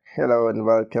Hello and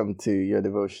welcome to your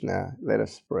devotional. Let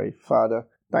us pray. Father,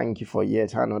 thank you for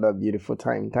yet another beautiful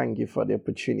time. Thank you for the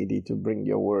opportunity to bring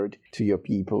your word to your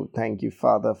people. Thank you,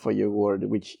 Father, for your word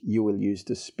which you will use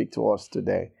to speak to us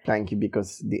today. Thank you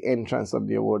because the entrance of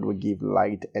your word will give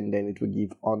light and then it will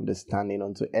give understanding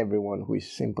unto everyone who is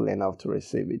simple enough to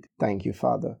receive it. Thank you,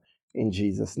 Father. In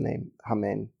Jesus' name,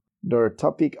 amen. The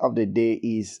topic of the day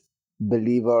is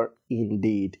believer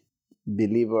indeed.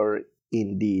 Believer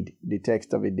indeed. The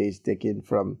text of the day is taken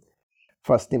from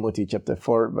 1 Timothy chapter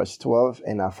 4 verse 12,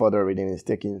 and our further reading is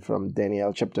taken from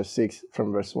Daniel chapter 6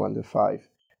 from verse 1 to 5.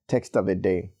 Text of the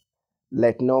day.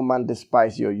 Let no man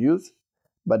despise your youth,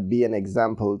 but be an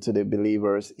example to the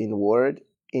believers in word,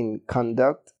 in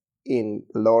conduct, in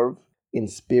love, in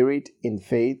spirit, in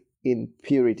faith, in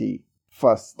purity.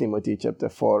 1 Timothy chapter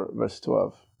 4 verse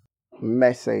 12.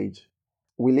 Message.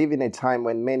 We live in a time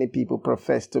when many people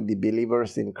profess to be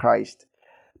believers in Christ,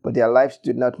 but their lives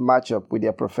do not match up with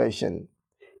their profession.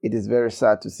 It is very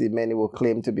sad to see many who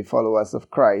claim to be followers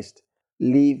of Christ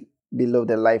live below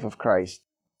the life of Christ.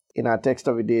 In our text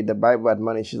of the day, the Bible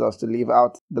admonishes us to live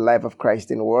out the life of Christ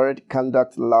in word,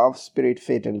 conduct, love, spirit,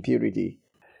 faith, and purity.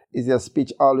 Is your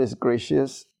speech always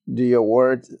gracious? Do your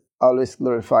words always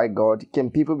glorify God? Can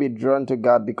people be drawn to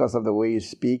God because of the way you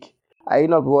speak? Are you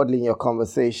not worldly in your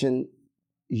conversation?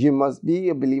 You must be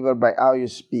a believer by how you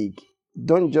speak.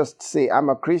 Don't just say, I'm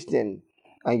a Christian,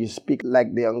 and you speak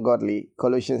like the ungodly.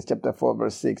 Colossians chapter 4,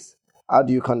 verse 6. How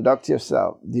do you conduct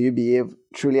yourself? Do you behave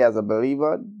truly as a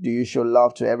believer? Do you show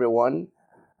love to everyone?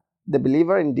 The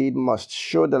believer indeed must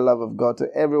show the love of God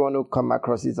to everyone who come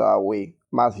across his our way.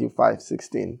 Matthew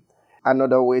 5:16.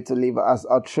 Another way to live as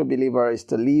a true believer is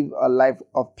to live a life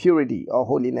of purity or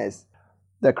holiness.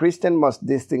 The Christian must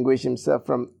distinguish himself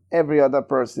from every other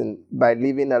person by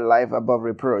living a life above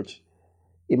reproach.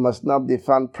 He must not be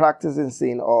found practicing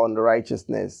sin or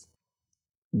unrighteousness.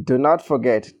 Do not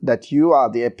forget that you are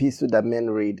the epistle that men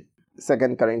read.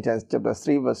 2 Corinthians chapter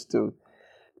 3 verse 2.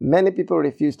 Many people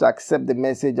refuse to accept the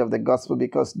message of the gospel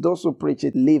because those who preach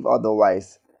it live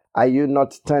otherwise. Are you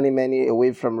not turning many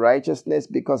away from righteousness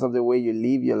because of the way you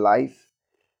live your life?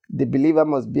 The believer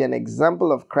must be an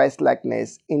example of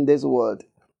Christ-likeness in this world.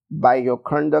 By your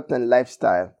conduct and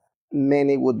lifestyle,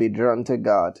 many would be drawn to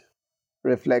God.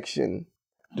 Reflection.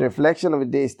 The reflection of the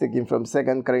day is taken from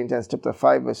 2 Corinthians chapter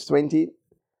 5 verse 20.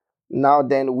 Now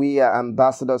then, we are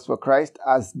ambassadors for Christ,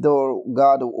 as though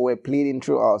God were pleading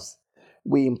through us.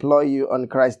 We implore you on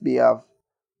Christ's behalf,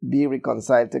 be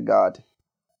reconciled to God.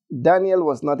 Daniel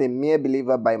was not a mere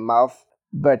believer by mouth,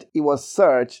 but he was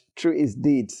searched through his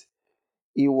deeds.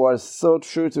 He was so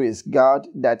true to his God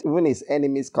that even his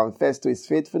enemies confessed to his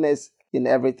faithfulness in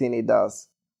everything he does.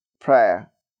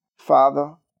 Prayer.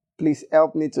 Father, please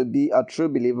help me to be a true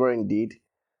believer indeed,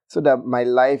 so that my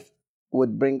life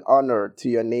would bring honor to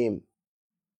your name.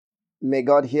 May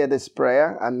God hear this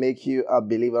prayer and make you a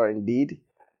believer indeed.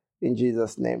 In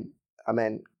Jesus' name.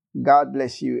 Amen. God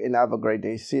bless you and have a great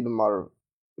day. See you tomorrow.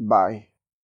 Bye.